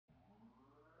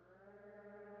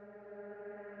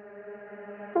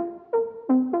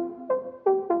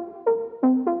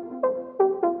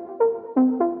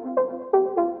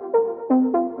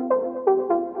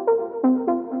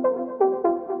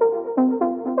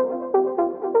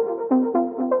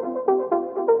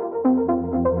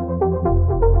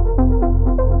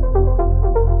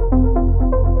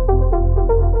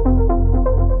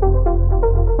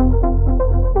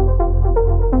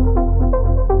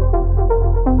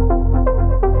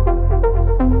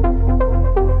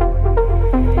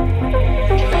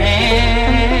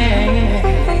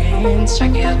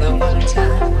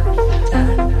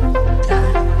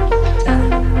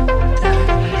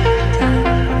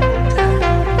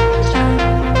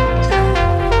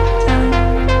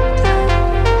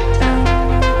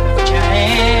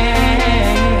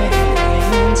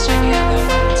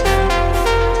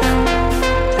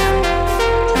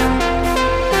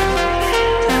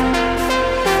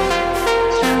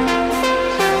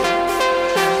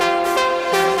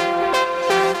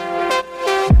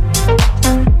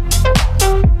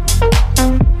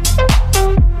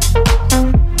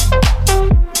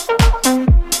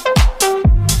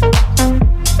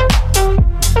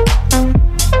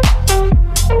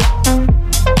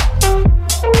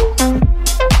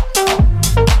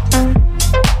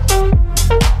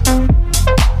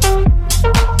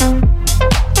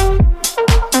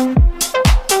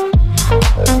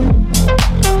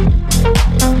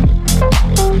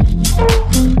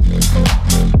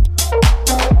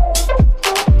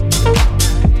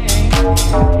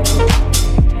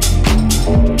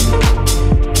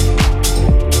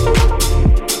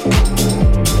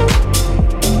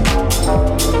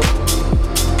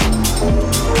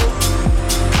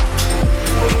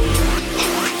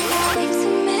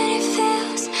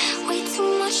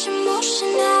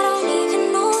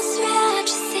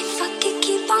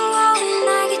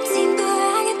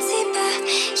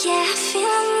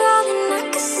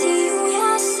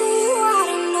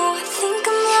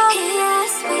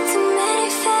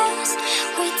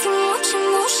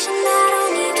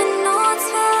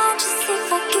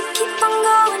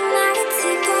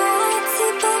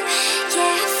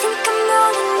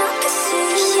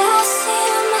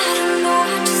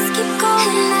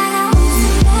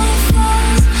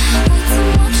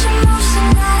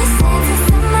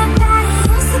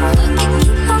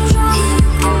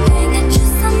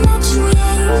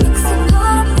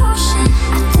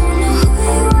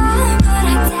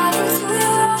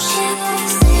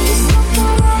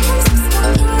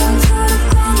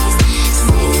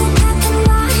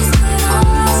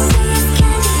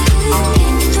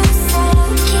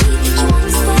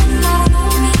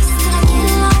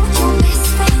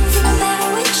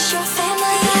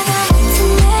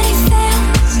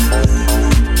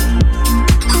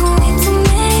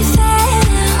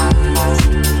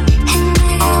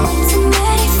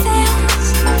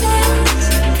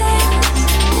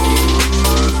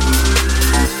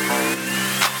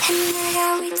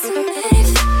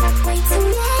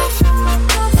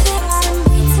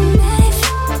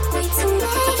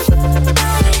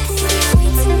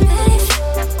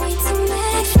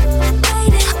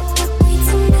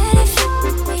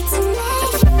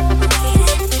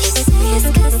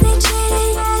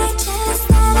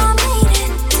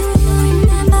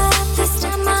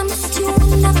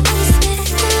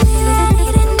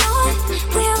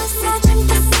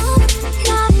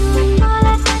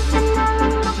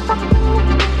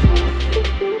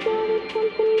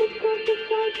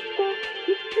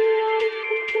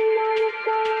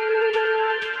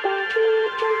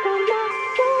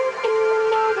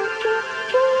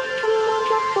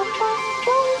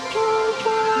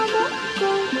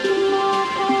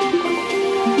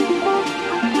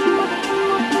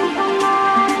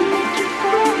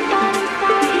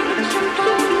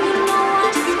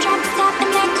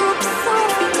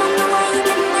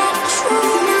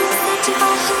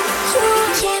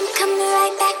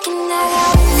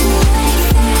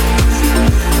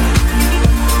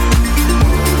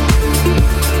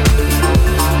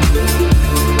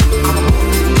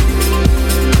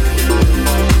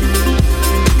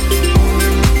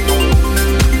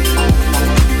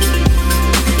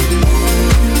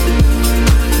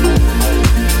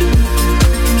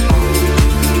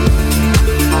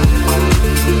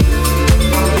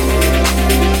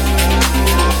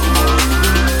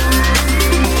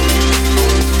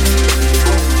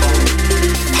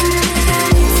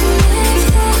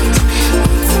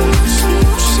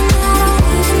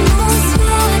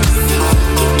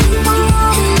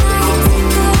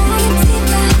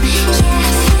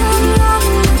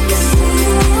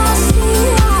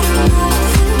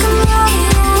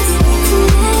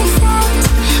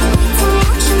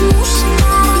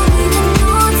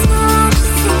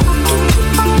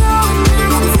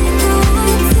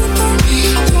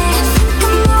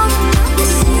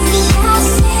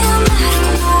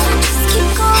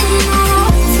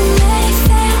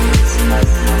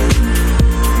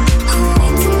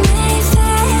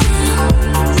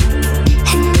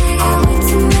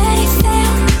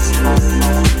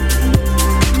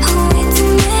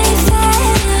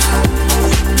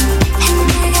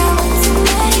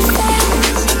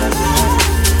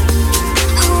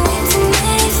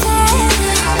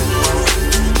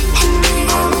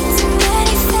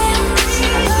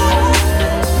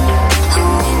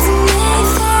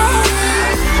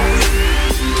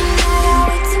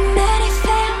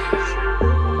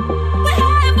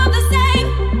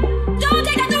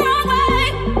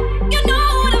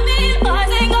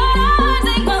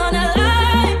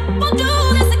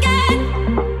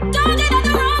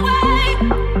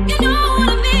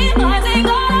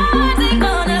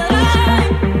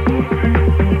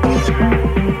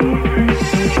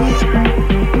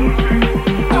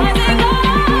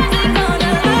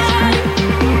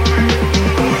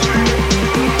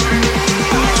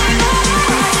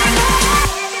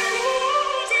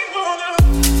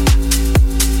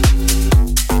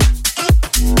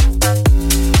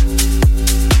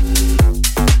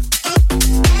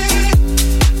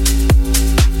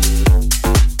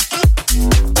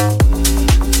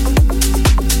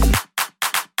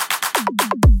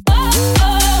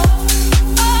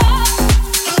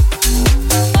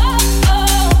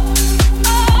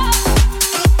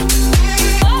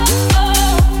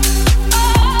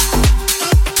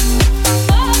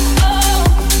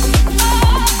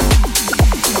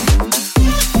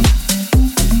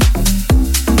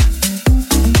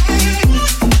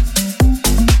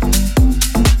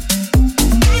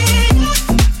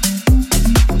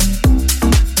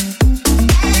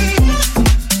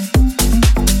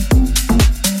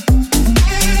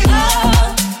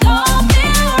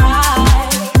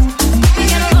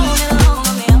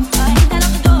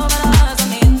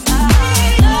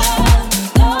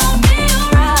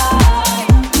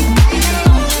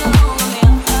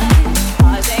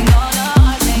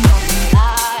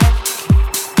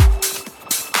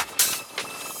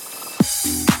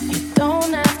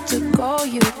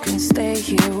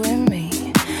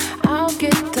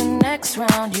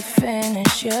next round you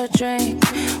finish your drink.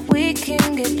 We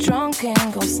can get drunk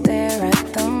and go stare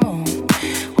at the moon.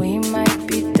 We might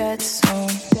be dead soon.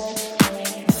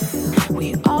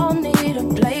 We all need a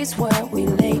place where we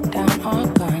lay down our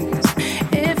guns.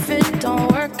 If it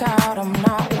don't work out, I'm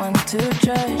not one to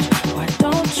judge. Why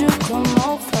don't you come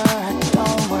over? I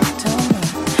don't work till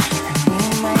noon, and we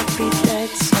might be dead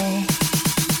soon.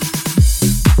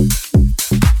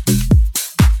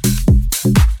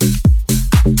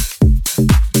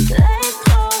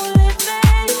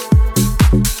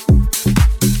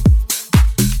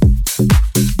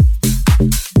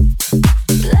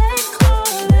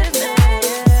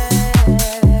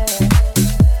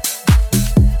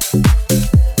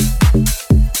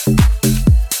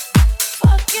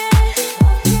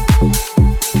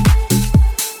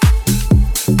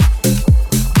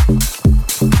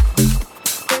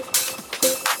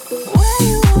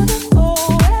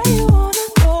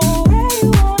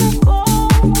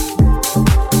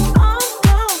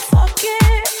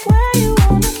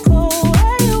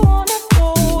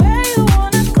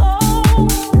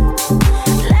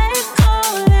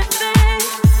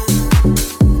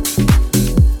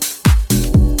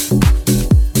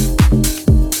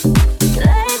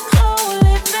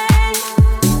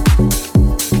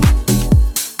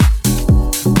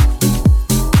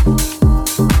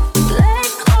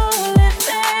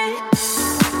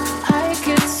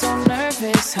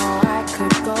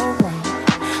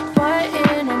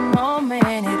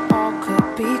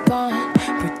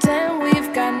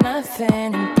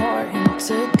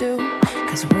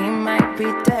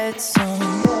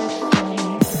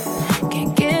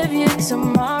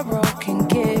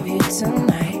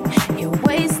 You will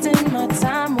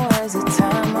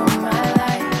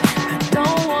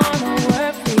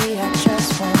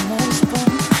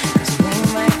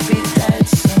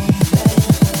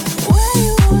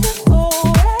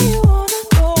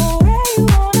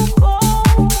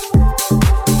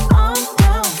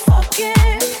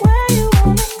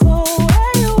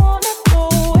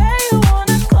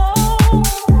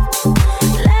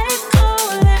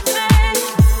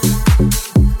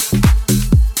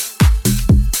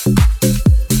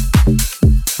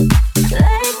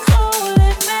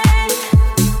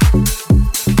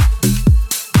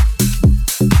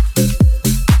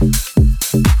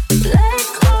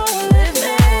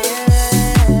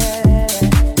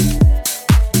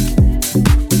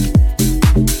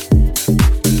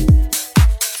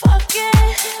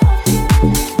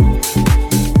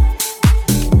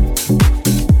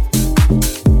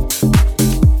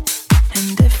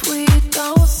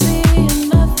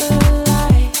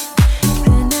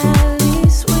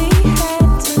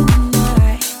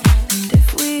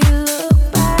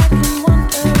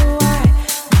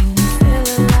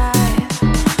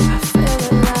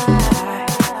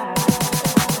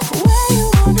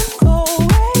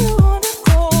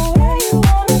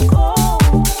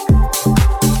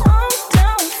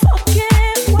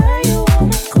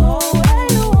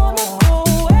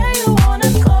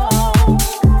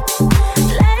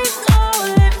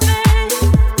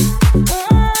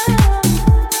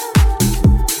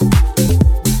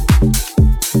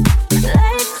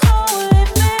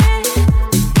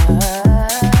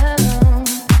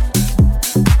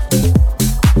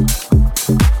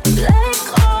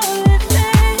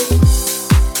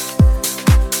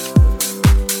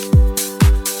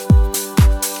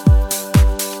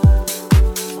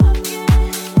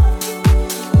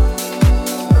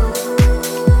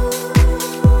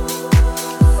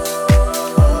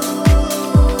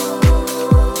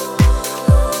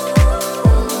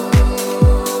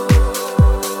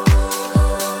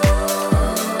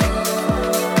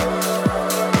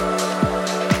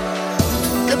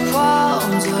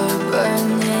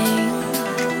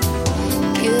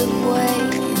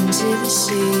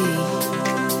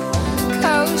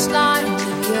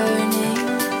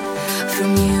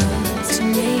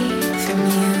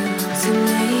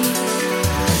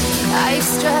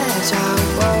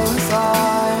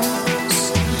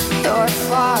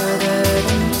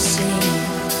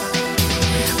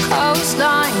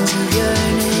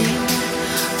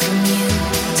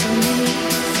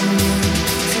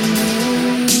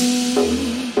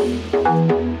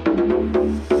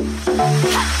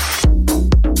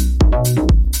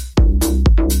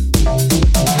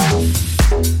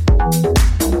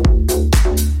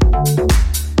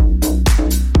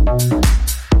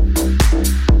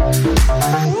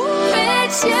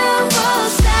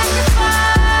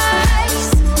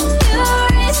sacrifice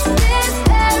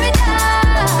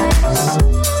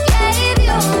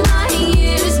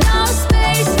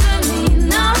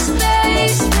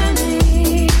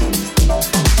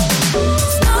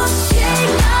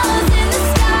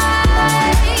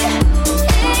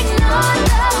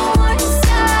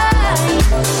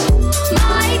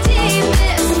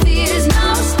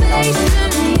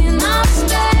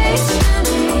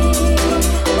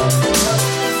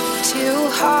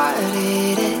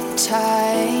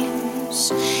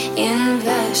times,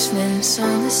 investments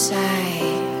on the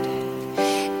side.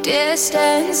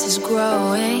 Distance is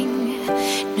growing,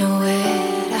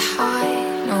 nowhere to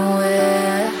hide,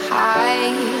 nowhere to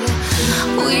hide.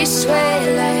 We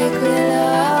sway like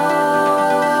willows,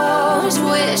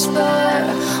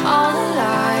 whisper all the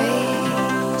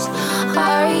lies.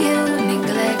 Are you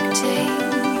neglecting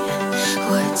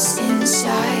what's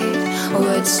inside?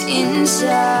 What's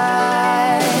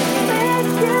inside?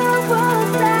 Ritual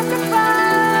sacrifice.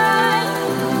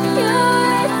 You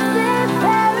listed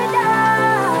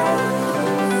paradise.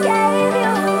 Gave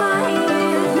you my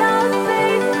ears. No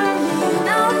space for me.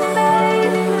 No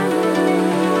space for me.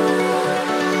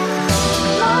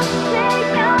 Lost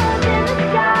signals in the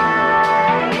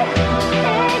sky.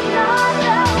 Ignore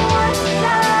the one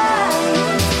side.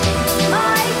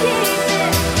 My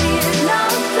deepest fears. No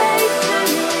space for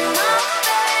me.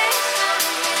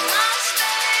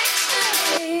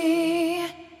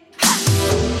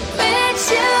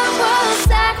 Ritual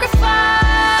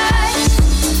sacrifice.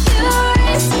 You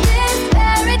risked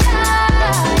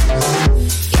paradise.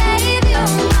 Gave you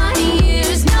my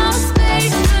ears. No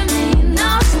space for me.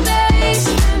 No space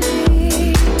for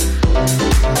me.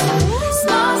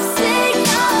 Small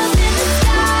signals in the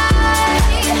sky.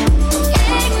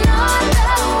 Ignore the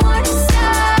warning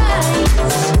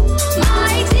signs.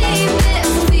 My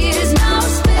deepest fears. No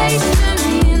space for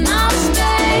me. No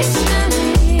space for me.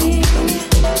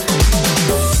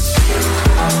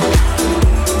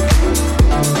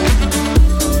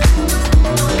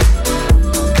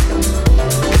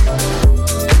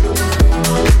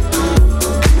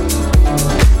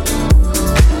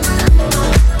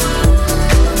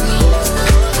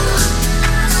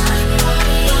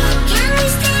 Can we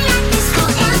stay like this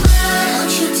forever?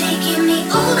 Won't you taking me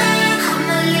over? Come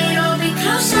a little bit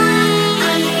closer,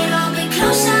 a little bit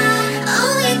closer.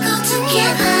 Oh, we go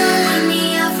together. Pull me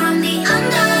out from the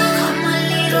under. Come a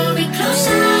little bit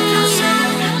closer, closer.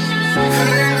 Come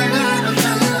a little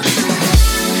closer,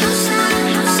 closer,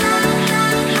 closer,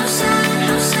 closer,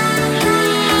 closer,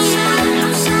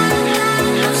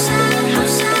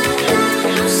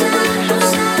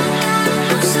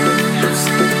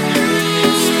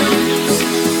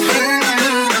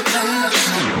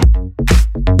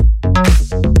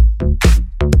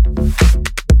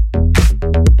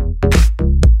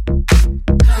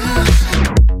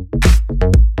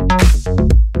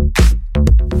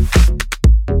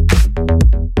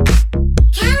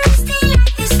 Can we stay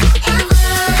like this forever?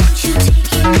 Won't you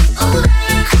taking me over?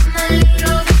 Come a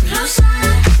little bit closer,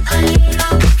 a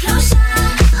little bit closer.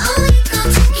 Oh, we go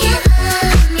together.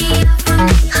 Pull me out from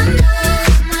the under.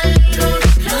 Come a little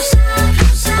bit closer,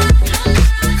 closer. Come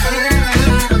a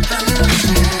little closer.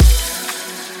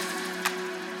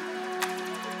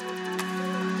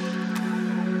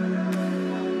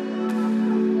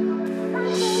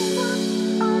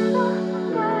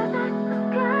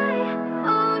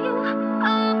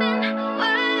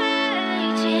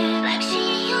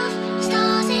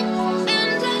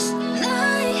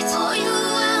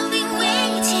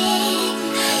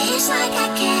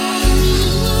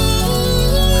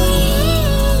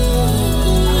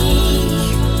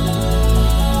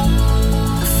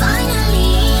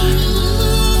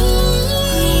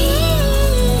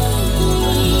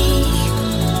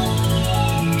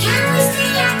 Can we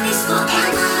stay like this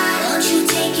forever? Won't you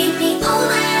taking me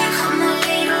over? Come a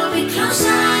little bit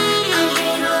closer, a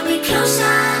little bit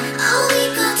closer. Oh, we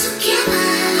go together.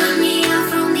 Pull me out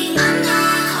from the under.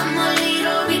 Come a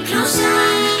little bit closer,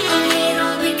 a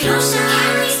little bit closer.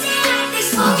 Can we stay like this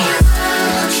forever?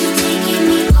 Won't you taking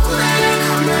me over?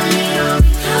 Come a little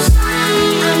bit closer,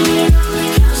 a little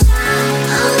bit closer.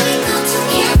 Oh, we go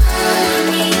together. Pull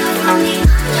me out from the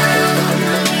under. Come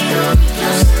a little bit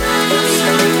closer,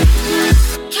 closer.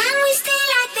 Can we stay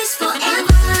like this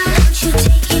forever? Won't you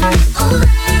taking me over?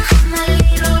 Come a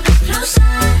little bit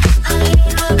closer, a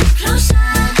little bit closer.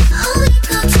 Oh, we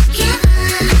go together.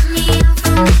 Pull me out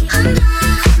from the under.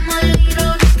 Come a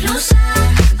little bit closer,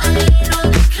 a little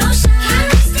bit closer. Can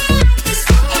we stay like this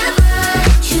forever?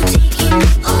 Won't you taking me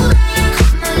over?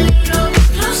 Come a little bit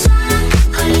closer,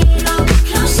 a little bit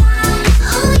closer.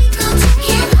 Oh, we go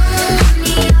together. Pull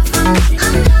me out from the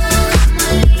under. Come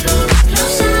a little bit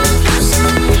closer, closer.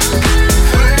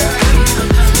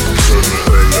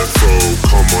 LFO,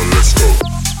 come on, let's go.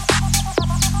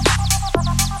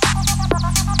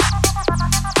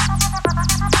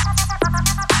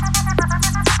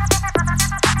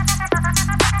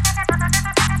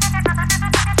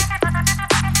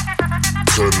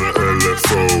 Turn the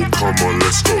LFO, come on,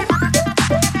 let's go.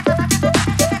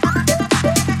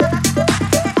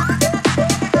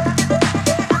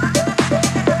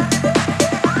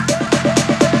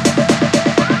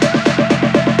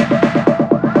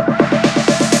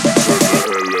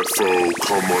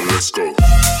 let's go.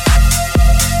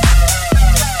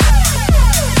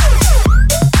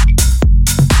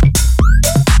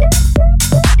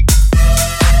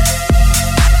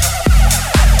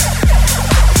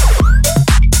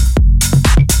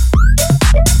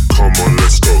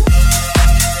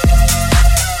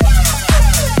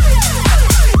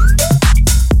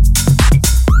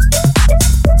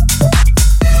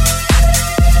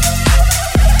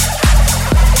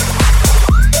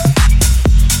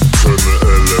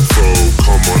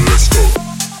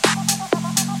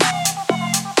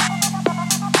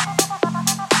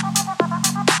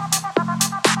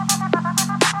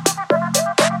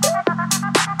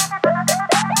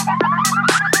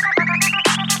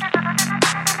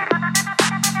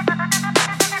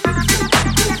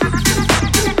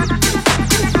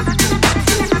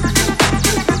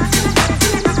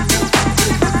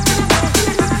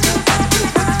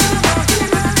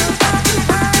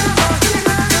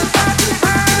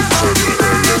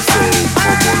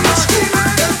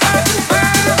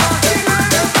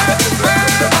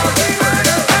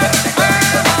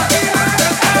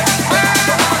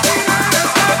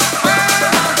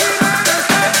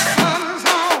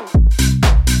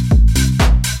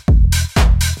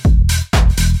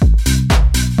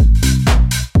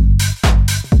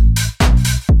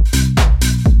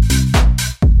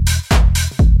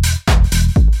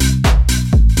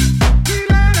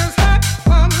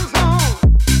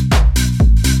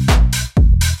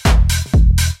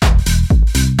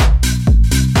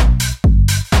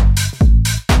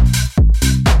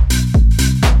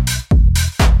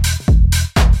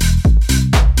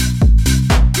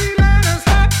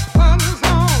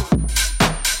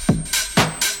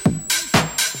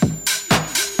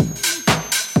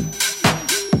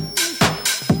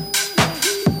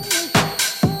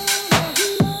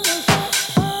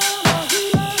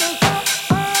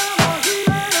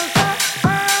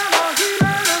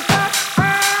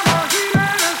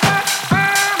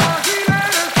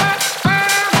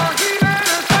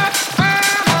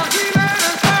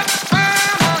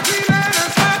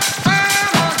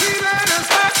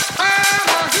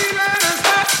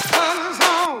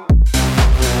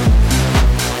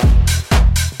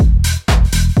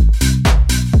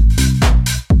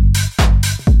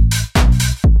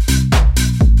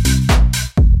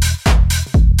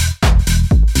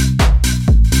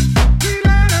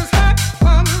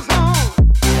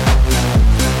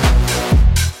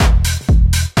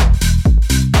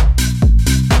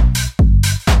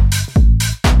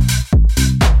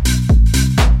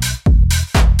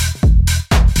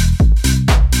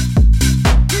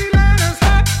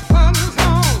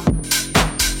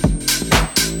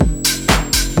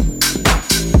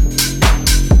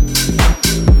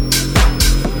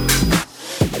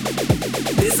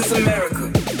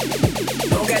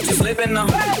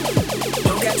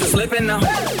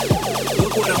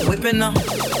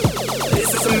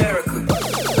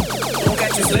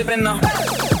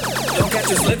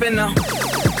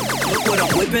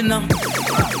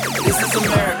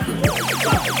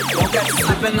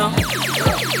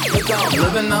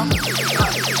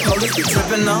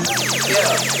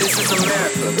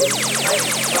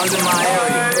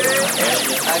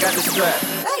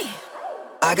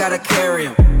 I gotta carry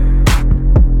him.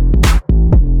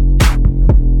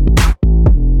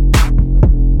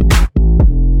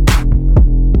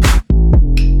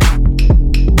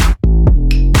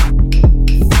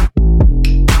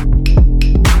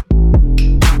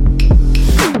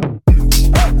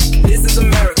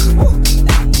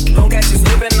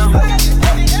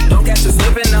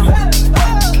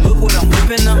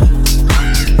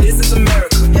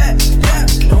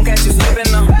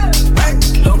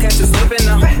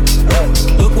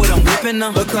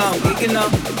 Look how I'm geeking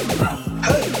up.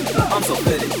 I'm so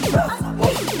pretty.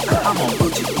 I'm on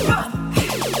Gucci.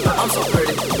 I'm so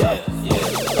pretty. Yeah.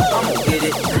 I'm gonna get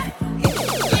it.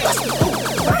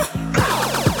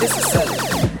 This is selling.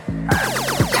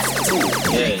 That's a tool.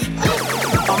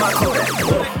 Yeah. On my Kodak.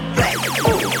 Black.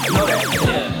 Ooh, know that.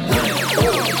 Yeah.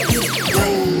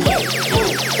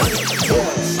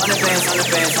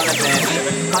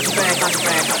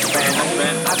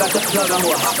 Contraband. I got the plug on who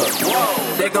a hopper.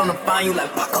 Whoa. They're gonna find you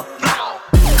like Paco.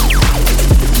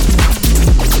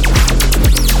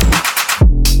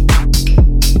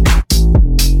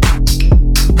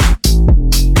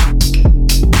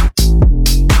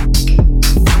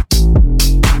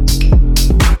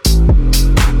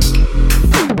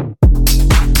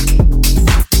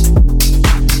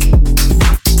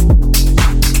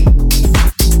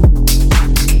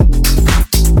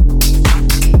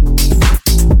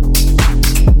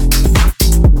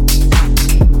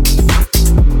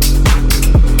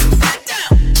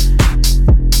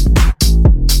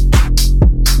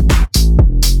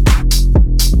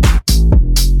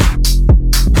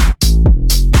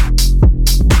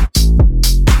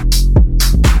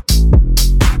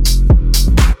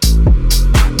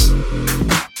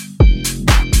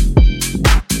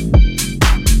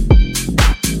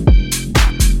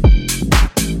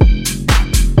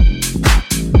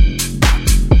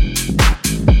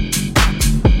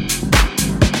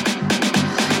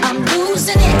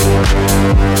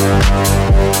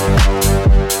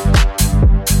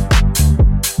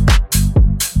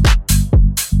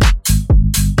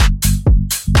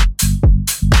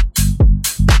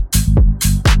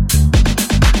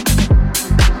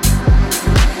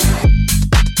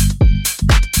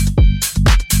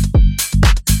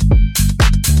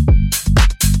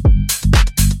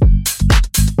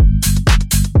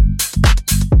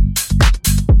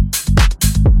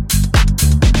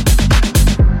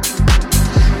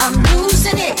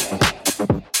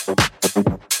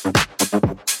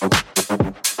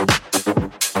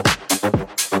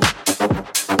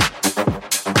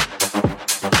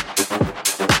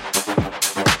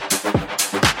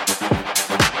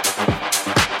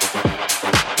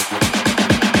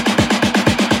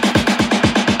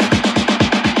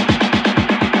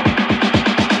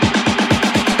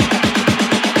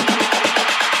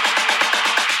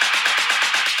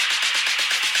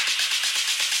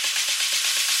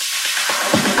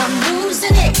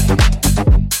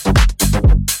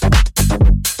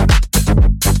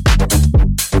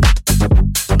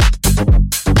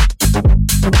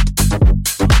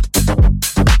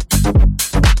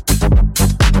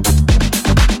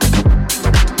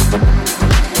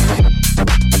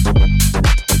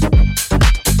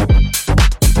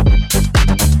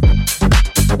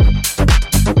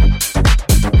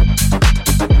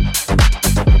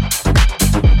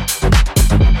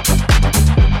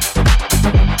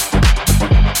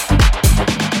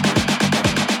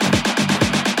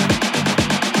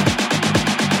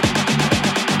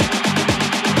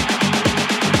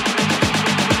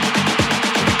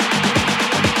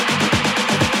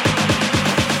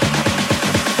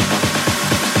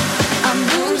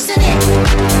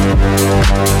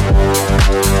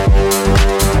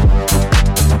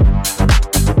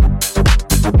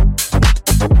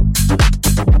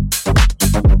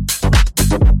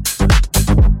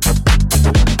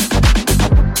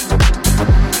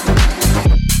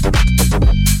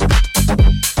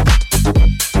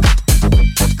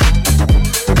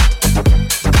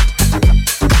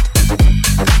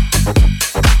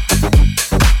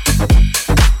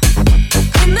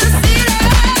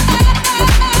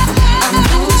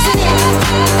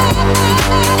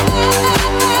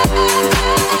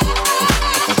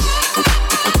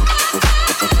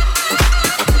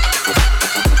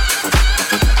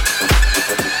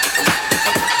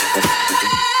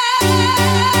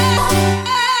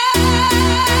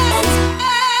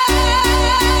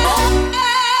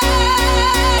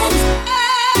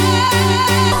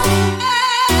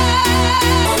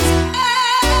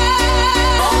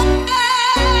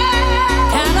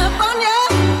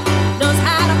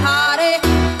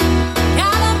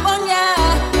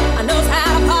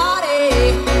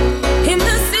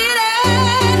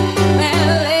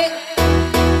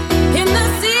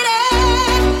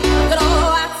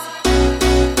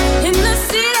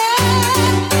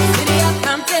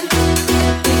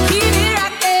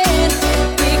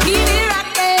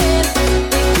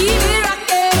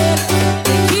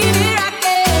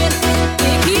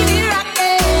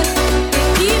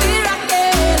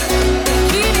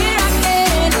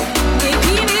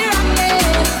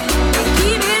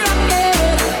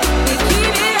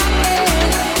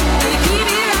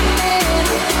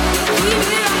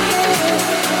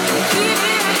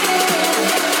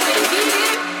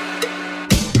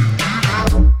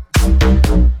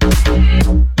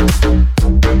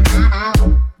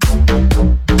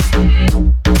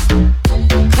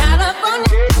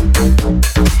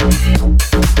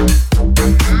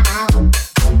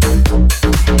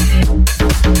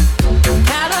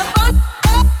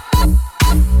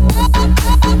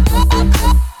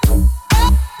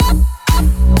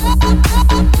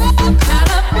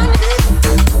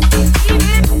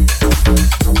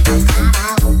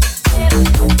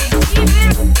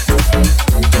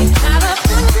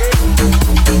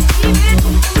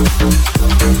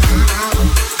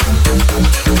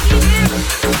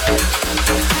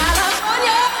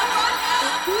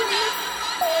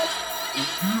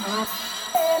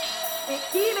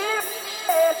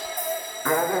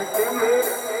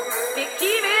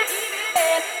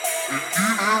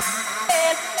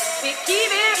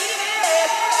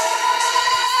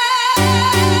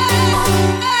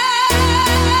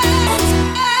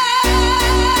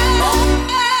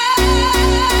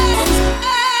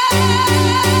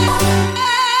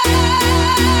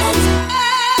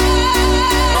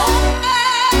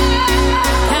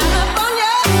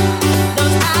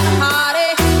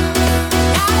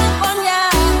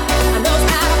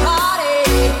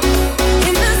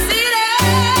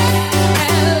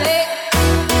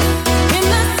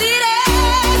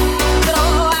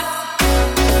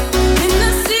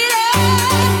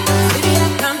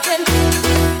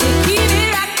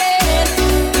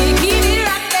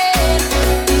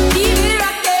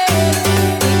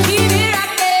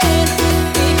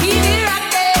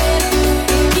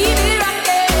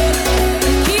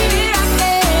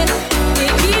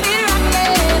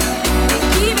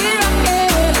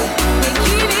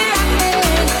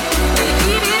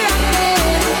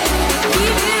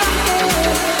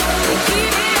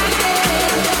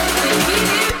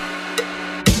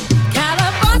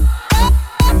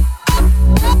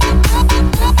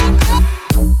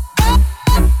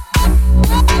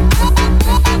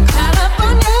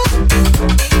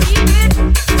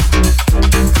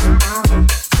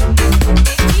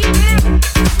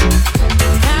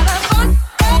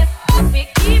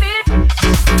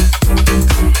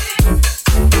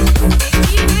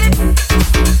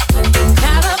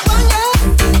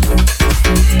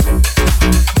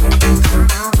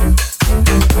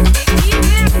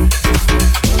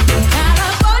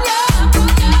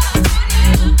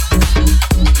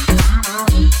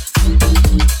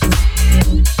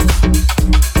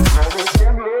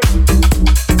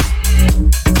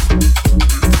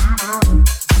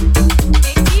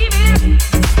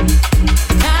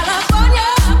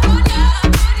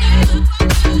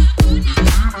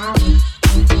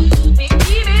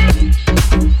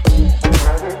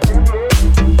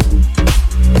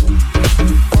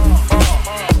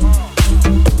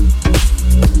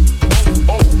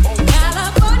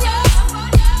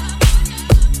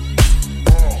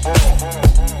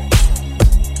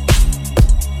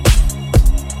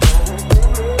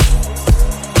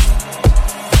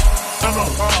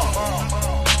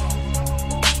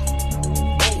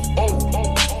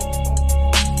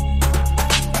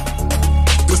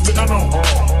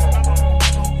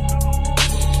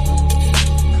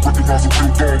 Recognize a real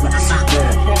dog when you see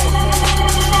one.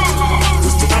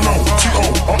 It's the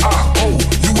N-O-T-O-R-I-O-U-S.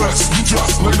 You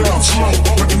just lay down slow.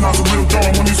 Recognize a real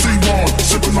dog when you see one.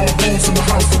 Sipping on booze in the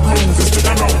house of blues. It's the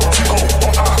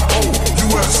N-O-T-O-R-I-O-U-S.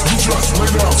 You just lay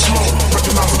down slow.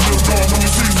 Recognize a real dog when you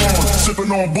see one.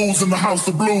 Sipping on booze in the house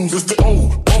of blues. It's the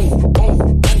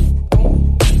O-O-O.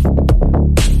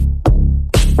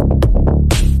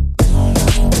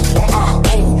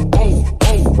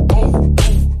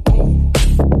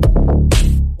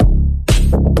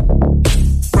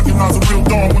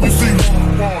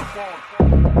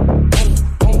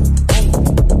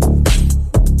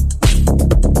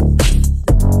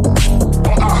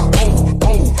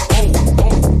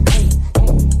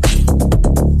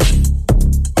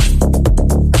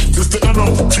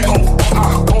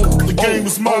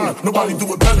 Nobody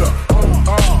do it better.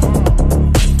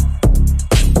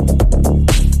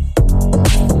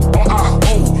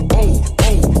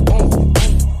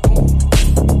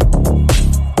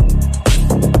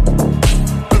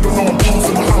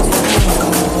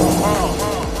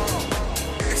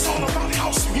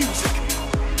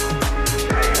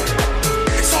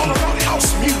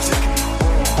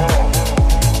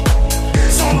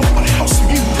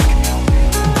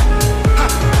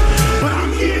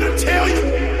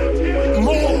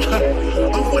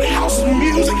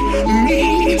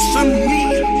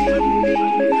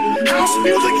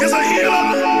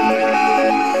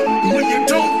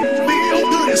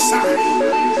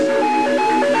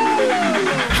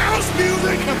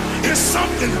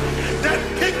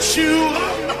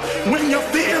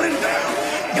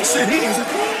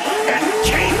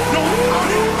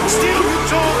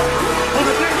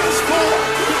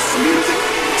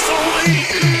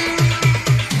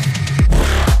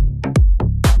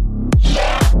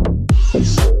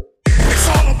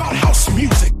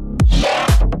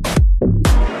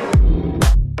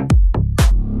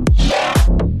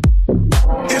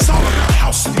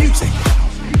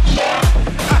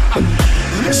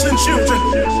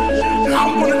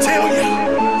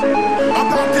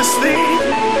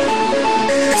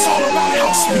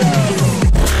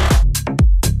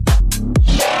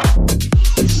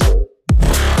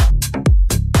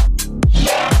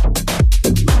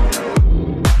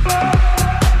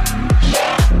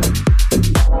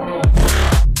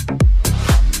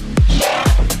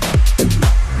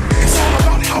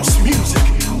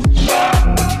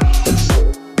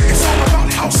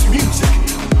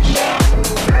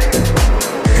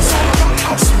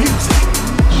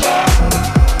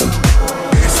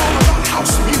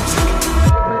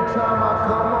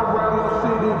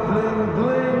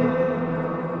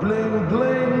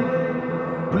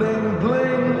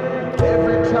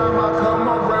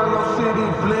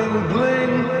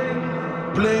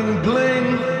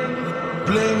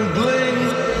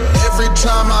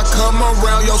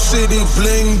 city,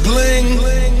 bling, bling,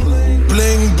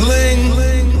 bling, bling,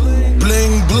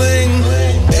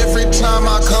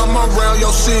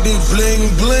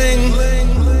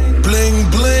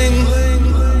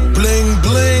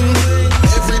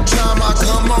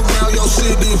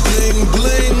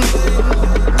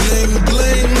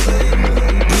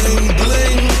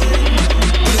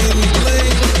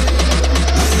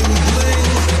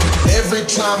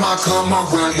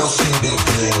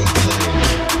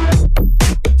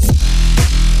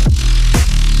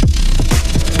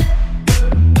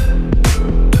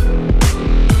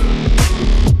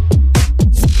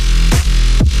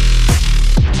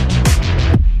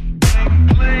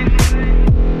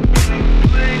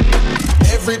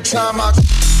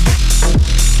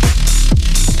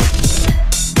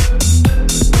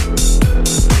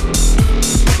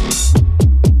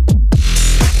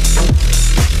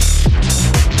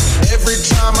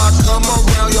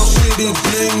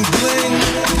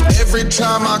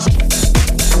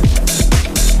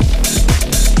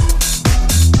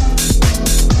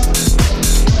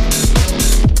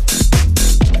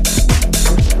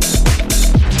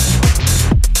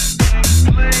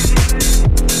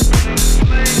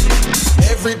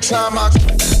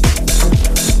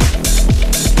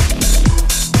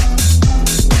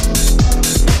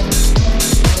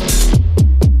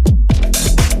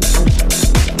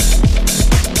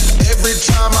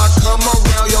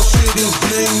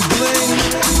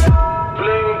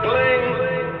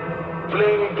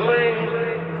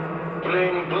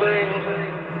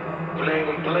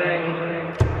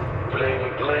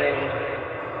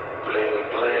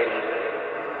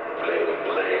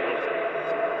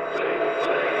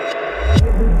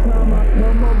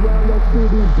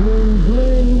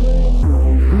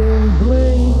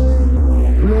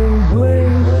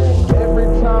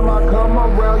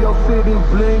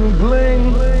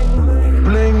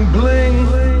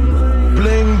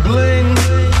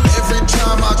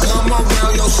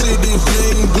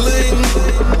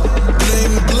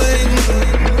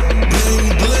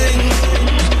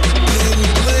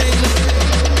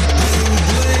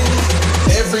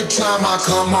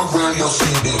 around your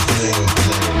city, bling,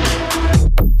 bling.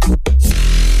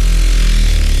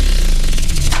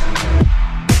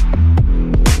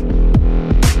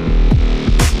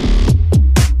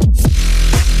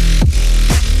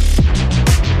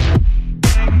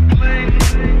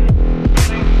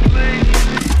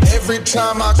 Every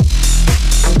time I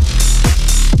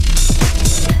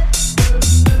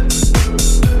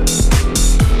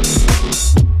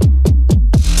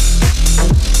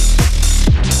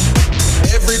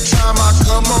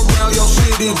come around your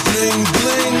city, bling,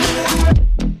 bling.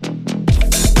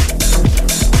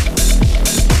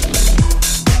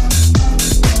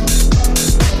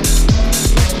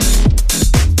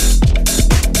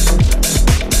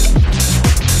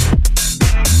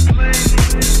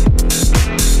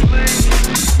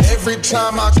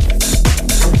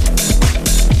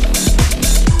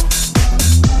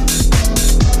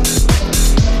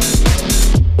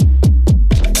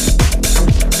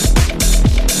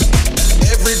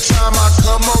 Every time I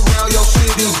come around your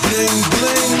city, bling,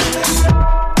 bling.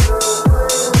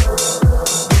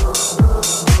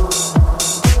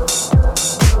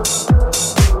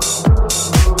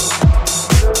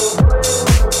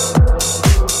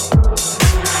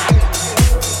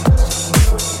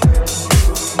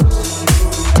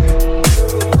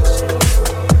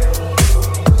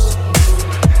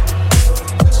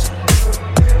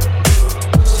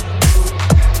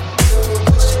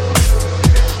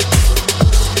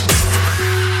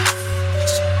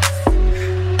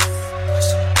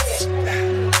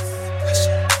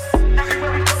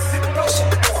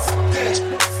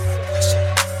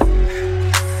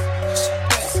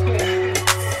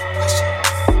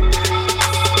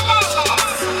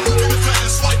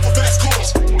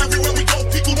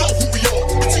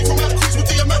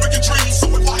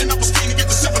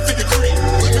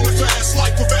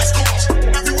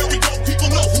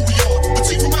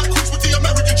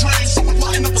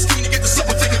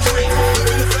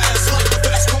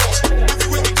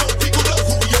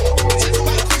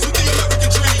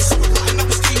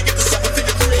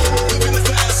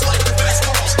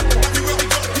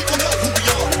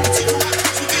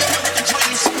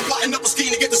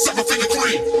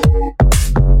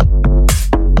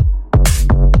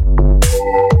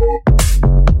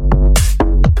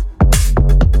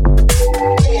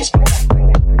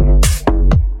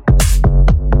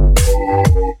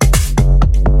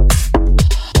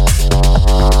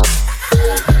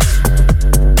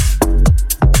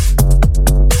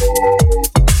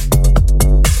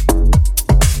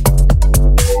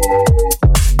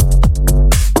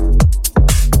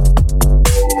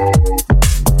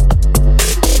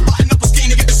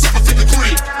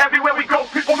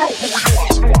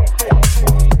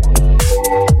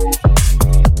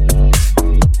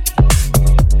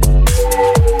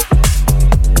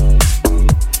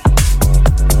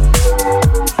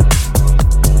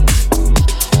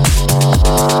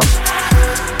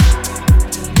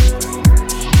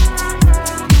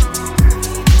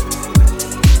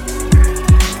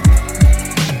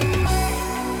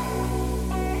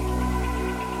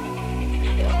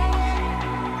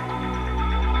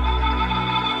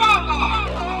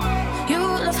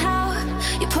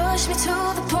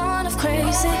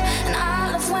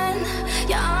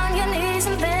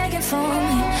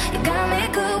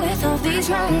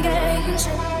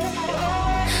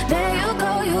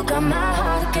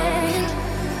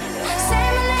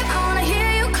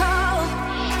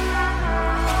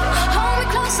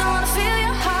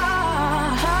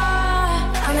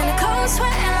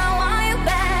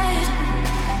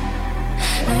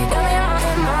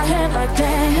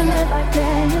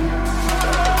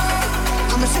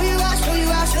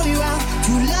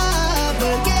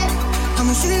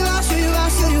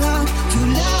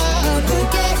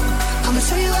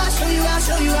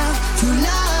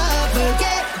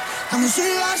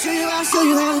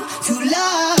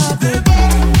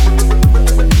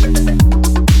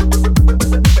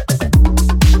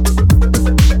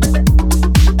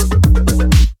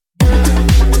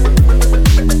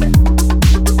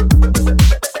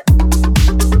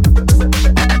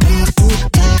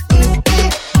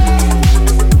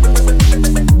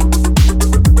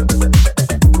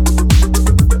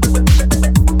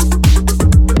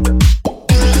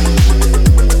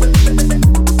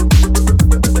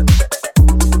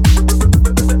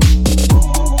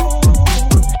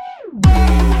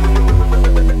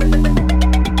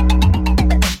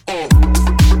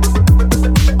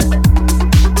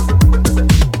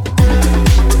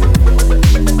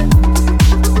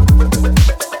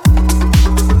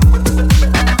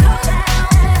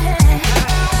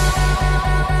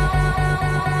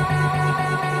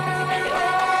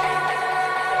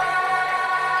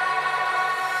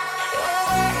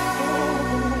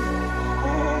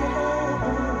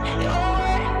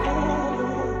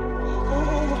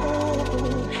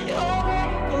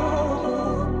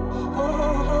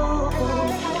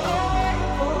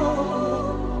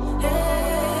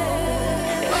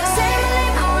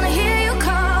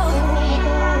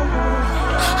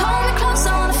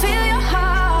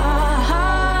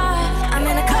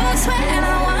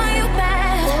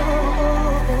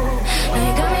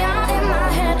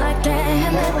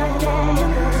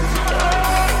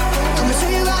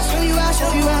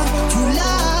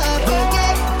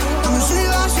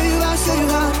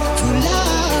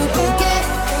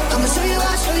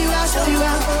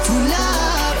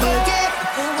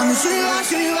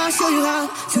 show you how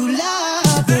to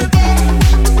love again.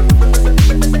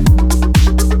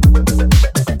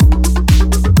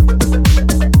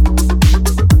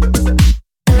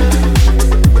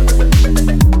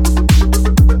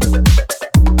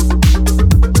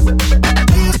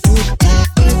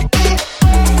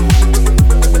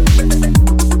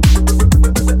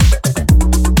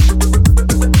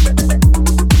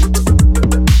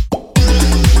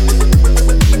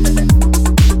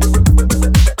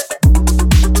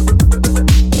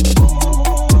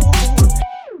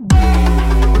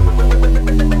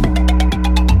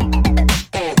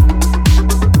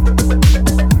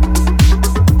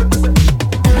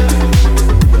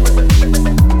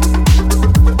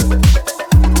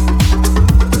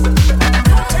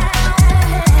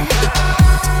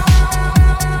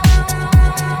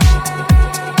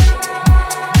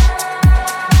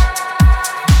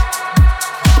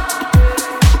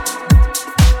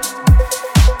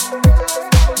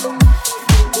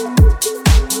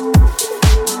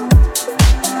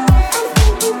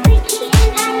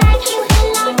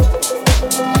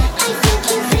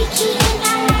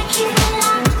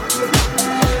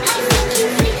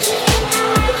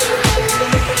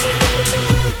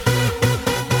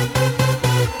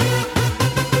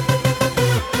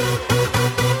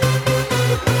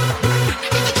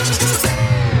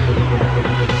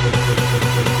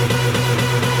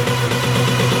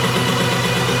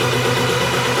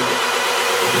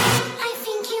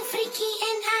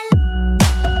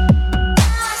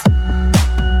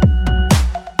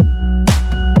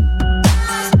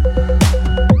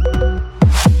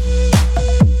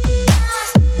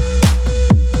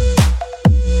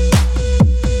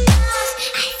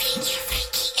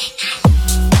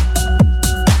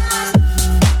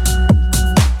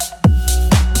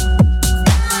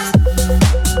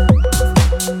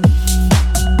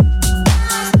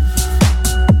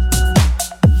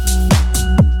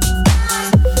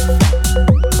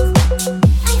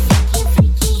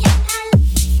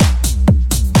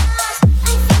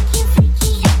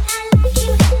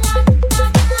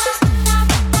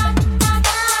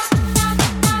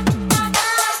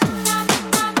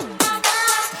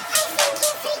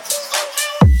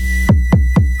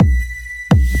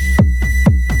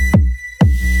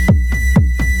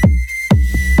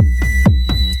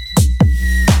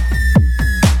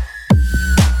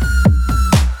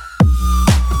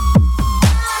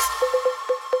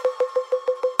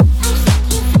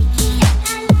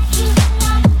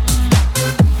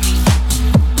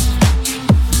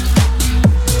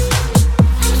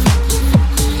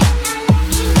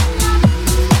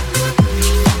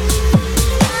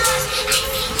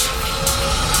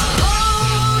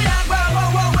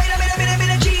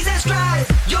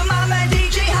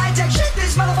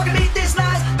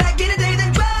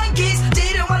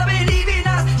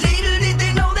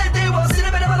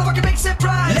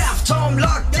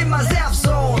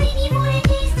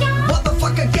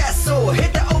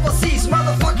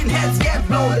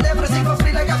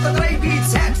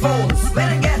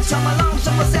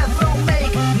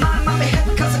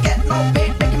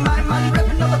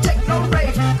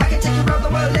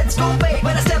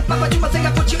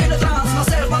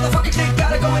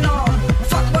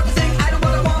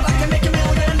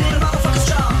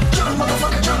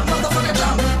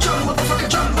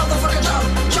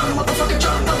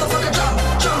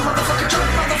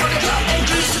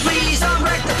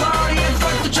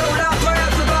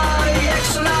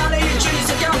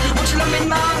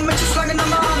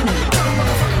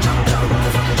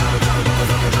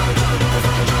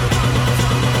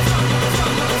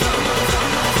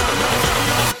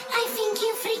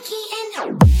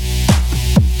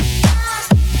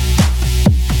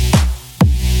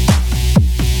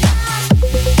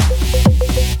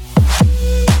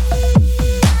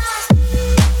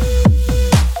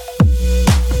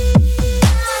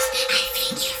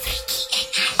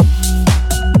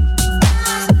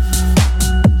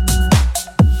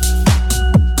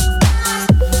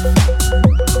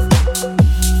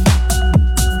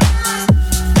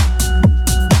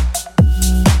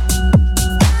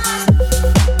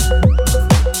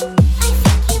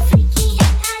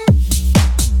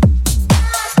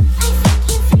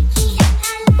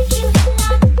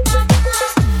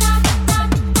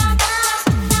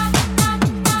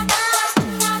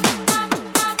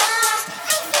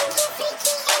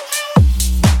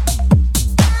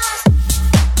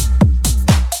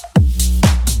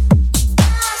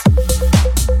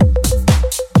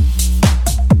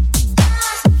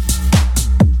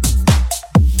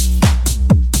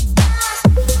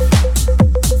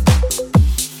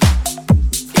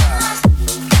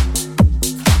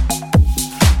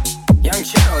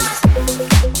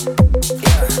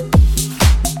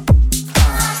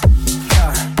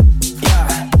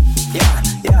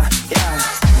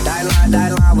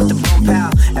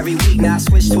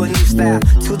 style.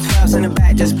 212s in the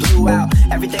back just blew out.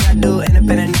 Everything I do end up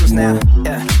in the news now.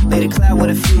 Yeah, lady cloud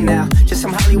with a few now. Just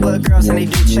some Hollywood girls and they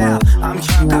do chow. I'm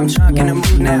drunk in the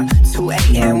mood now. 2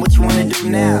 a.m. What you wanna do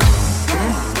now?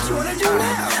 What you wanna do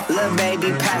now? Lil'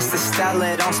 baby, pass the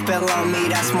Stella. Don't spill on me,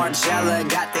 that's Margella.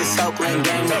 Got this Oakland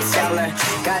gang to tell her.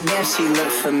 Goddamn, she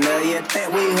look familiar.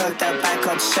 Think we hooked up at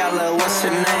Coachella. What's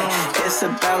her name?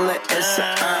 Isabella.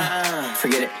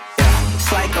 Forget it.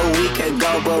 It's like a week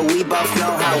ago, but we both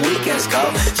know how weekends go.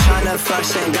 Tryna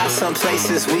function, got some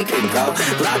places we could go.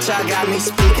 Lot y'all got me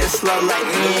speaking slow like,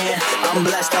 I'm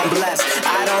blessed.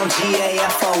 I don't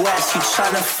GAFOS, you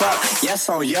tryna fuck. Yes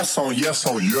on yes on yes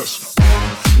on yes.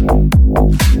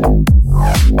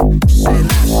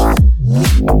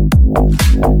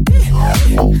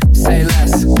 Say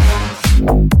less.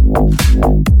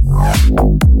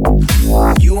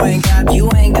 You ain't got.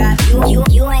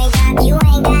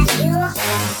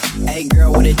 Hey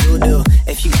girl, what it do?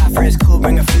 If you got friends, cool,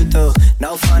 bring a few through.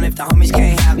 No fun if the homies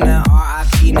can't have none.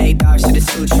 R.I.P. Nate Dogg, shit is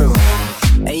too true.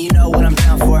 And you know what I'm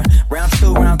down for. Round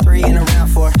 2, round 3, and a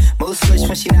round 4. Mood switch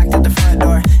when she knocked at the front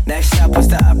door. Next up was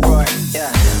the uproar.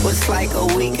 Yeah, was like a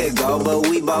week ago, but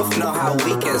we both know how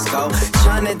weekends go.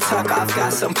 Tryna tuck off,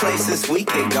 got some places we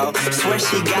could go. Swear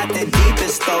she got the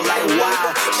deepest though, like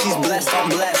wow. She's blessed, I'm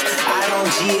blessed. I don't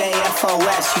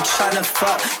GAFOS. You tryna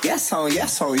fuck? Yes on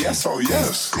yes on yes on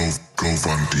yes. Go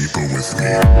run deeper with me.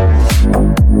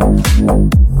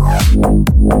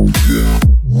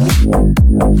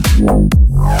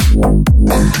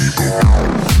 Run deeper.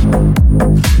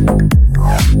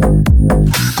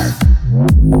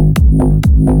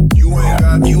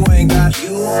 You ain't got.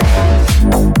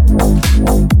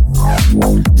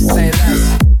 Say less.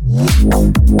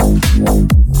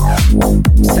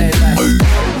 Say less.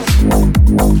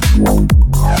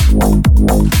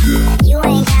 You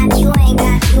ain't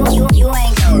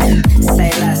got.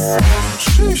 Say less.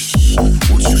 Sheesh,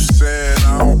 what you saying? I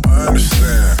don't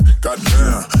understand.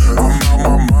 Goddamn, I'm out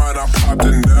my mind. I popped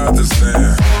another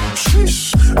Zan.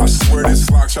 Sheesh, I swear this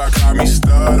lock shot got me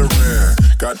stuttering.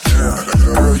 Goddamn,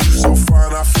 girl, you so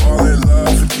fine, I fall in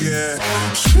love again.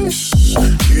 Sheesh,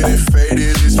 getting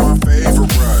faded is my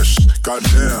favorite rush.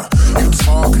 Goddamn, you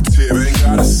talkative, ain't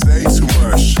gotta say too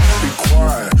much. Be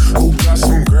quiet, who got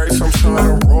some grapes? I'm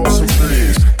trying to roll some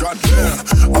trees. Goddamn,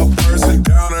 uppers and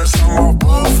downers, I'm all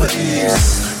bull for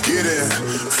ease. Get it,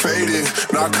 faded,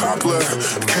 not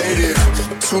complicated.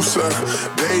 Too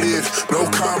sedated, no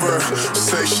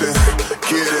conversation.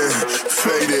 Get it,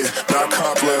 faded, not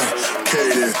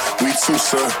complicated. We too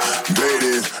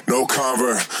sedated, no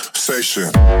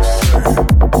conversation.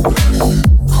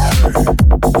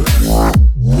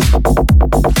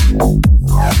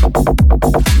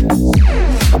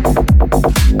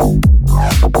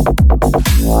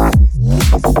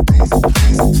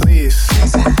 Please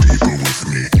Go deeper with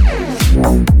me.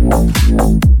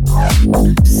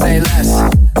 say less.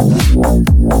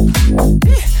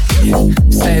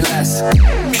 Say less.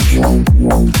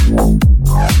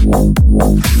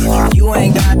 You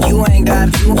ain't got.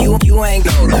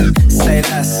 Say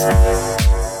less.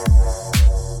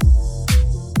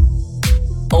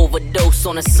 Overdose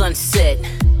on a sunset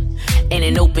and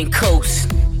an open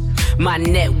coast. My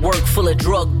network full of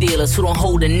drug dealers who don't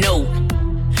hold a note.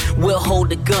 We'll hold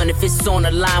the gun if it's on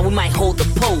the line. We might hold the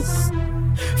Pope.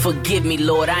 Forgive me,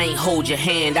 Lord, I ain't hold your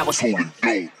hand. I was holding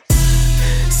dope.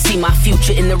 See my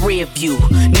future in the rear view.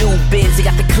 New Benz, I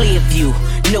got the clear view.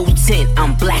 No tint,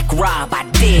 I'm Black Rob, I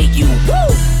dare you.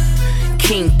 Woo!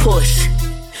 King Push,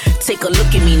 take a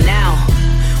look at me now.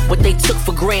 What they took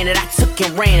for granted, I took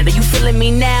and ran it. Are you feeling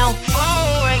me now?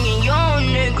 Phone ringing, young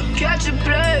nigga, catch a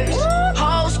place.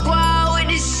 Whole squad with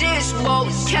the shit smoke,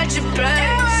 catch a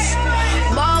place.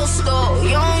 Ball store,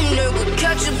 young nigga,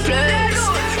 catch a place.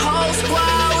 Whole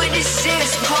squad with the shit,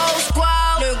 whole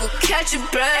squad, nigga, catch a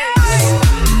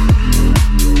place.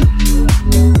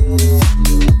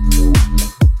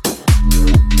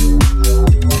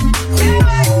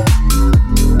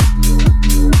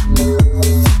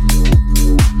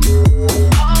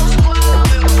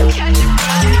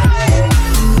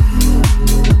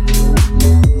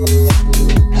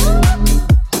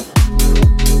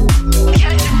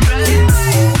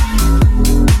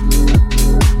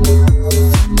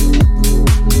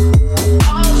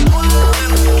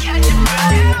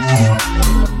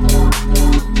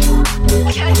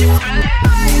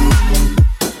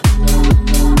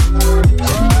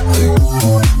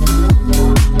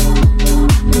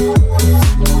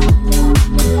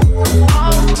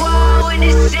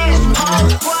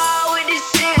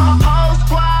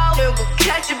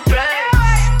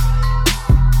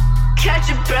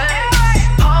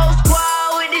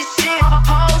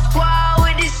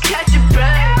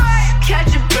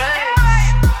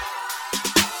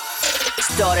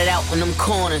 them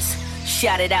corners.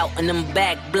 Shot it out in them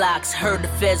back blocks. Heard the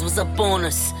feds was up on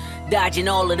us. Dodging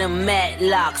all of them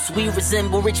madlocks. We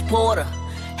resemble Rich Porter.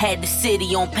 Had the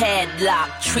city on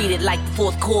padlock. Treated like the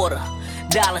fourth quarter.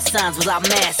 Dollar signs was our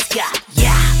mascot.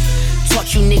 Yeah.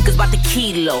 Taught you niggas about the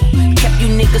kilo. Kept you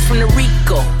niggas from the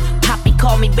Rico. Poppy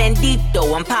called me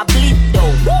Bandito. I'm Pablito.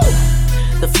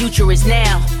 Woo! The future is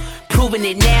now. Proving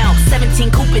it now.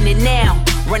 17 cooping it now.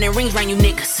 Running rings round you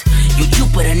niggas. You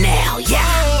Jupiter now. Yeah.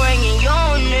 Phone ringing,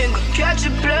 young nigga, catch a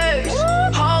place.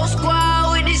 Whole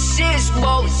squad with the shits,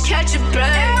 boy, catch a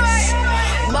place.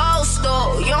 Boss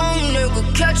though, young nigga,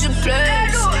 catch a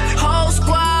place. Whole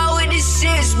squad with the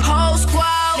shits, whole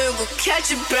squad, nigga,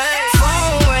 catch a place.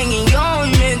 Phone ringing,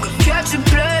 young nigga, catch a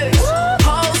place.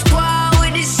 Whole squad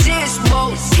with the shits,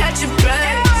 boy, catch a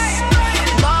place.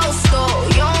 Boss though,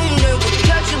 young nigga,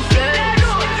 catch a place.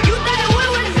 You think we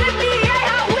was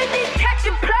 58? I'm with it, catch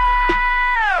a place.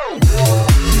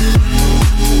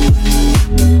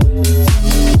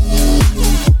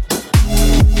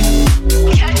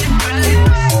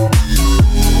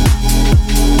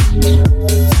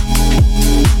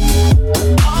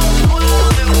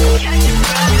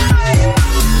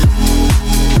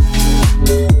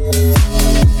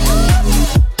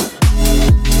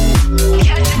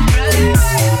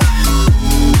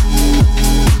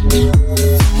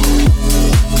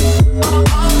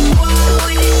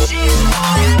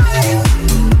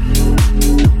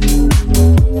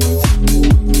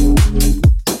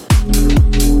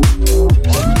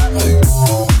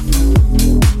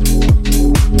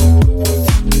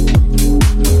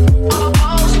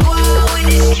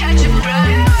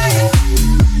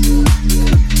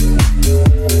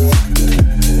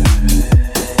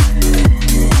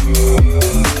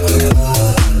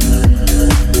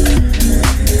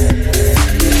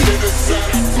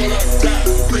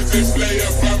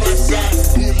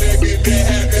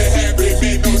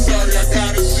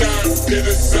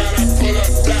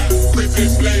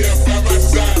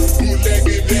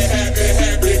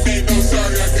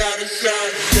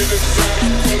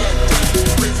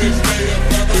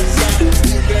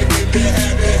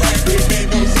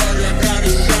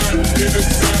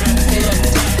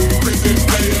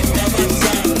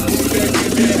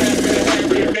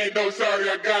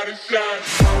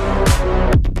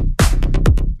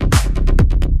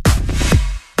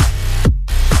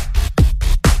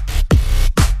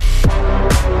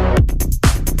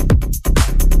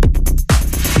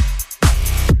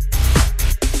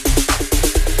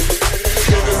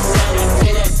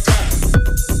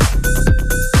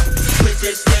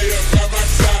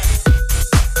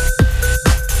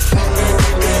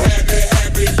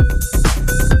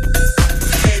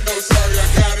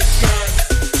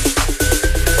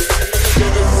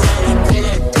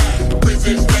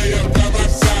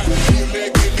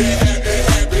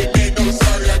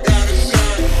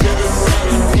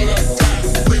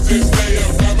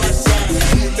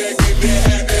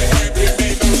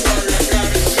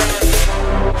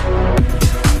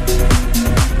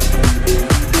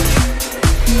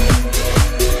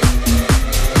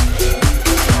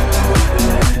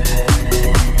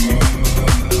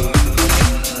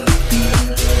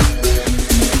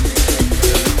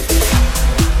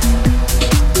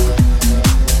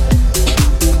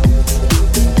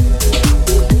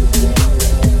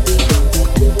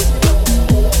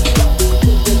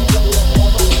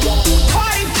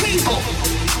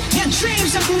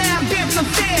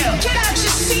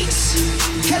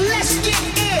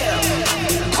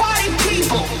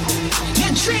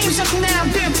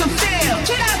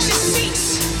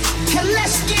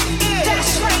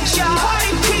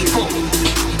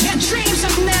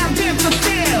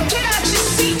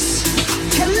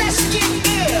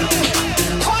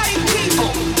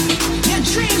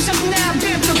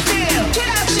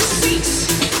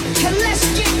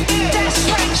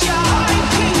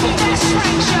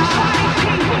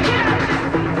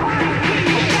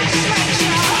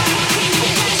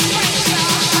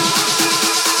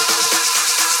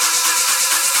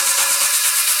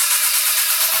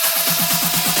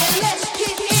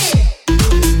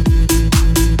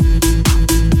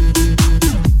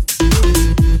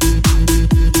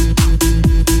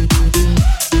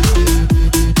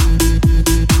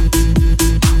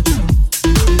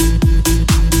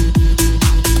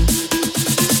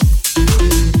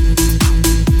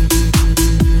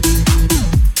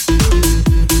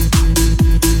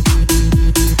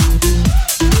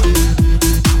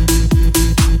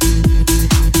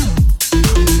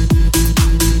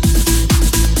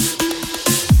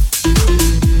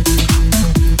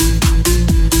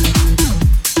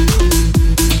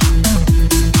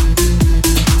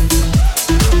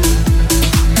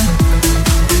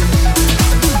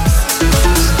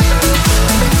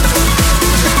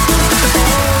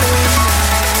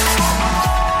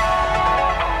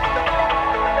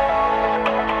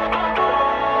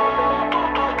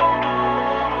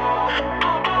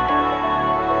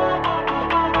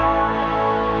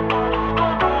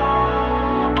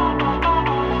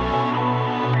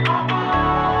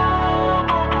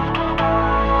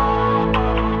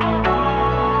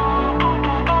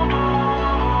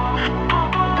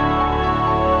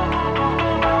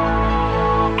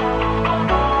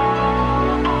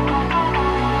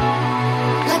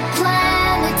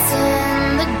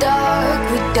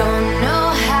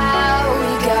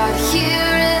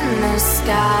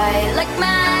 sky like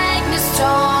magnets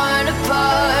torn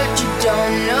apart. You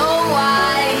don't know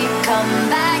why you come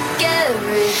back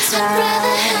every time. I'd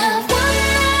rather have one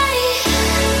night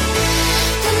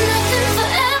than nothing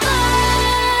forever.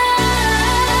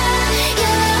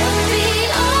 Yeah, that would be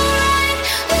alright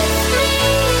with me.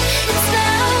 It's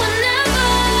now or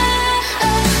never.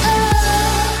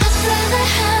 I'd rather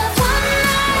have one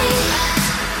night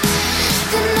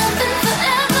than nothing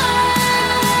forever.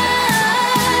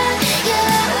 Yeah,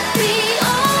 that would be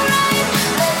alright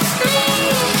with me.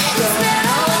 It's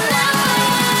now or never.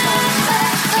 Come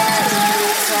back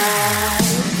every time.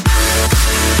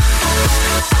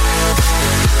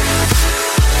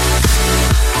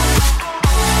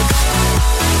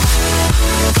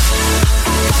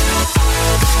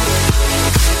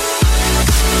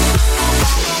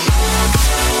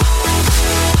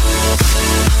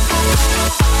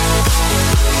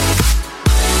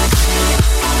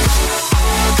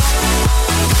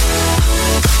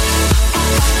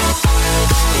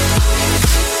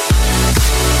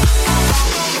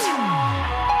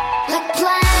 Like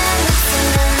planets in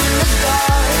the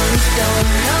dark, we don't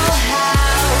know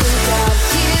how we got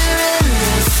here in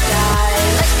the sky.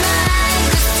 Like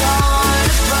magnets torn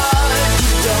apart,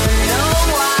 you don't know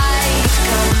why you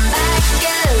come back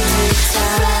every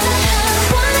time. I'd rather have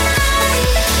one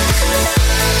night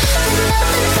than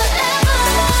nothing forever.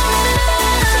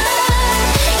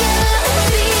 Yeah, that would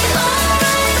be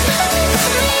alright with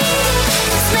me.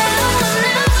 It's now or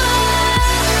never.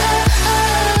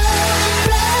 I'd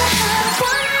rather have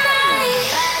one night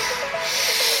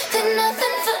than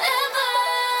nothing forever.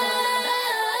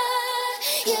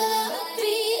 Yeah, that would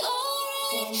be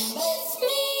alright with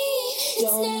me.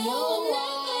 It's now or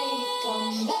never.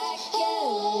 Come back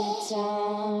every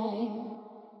time.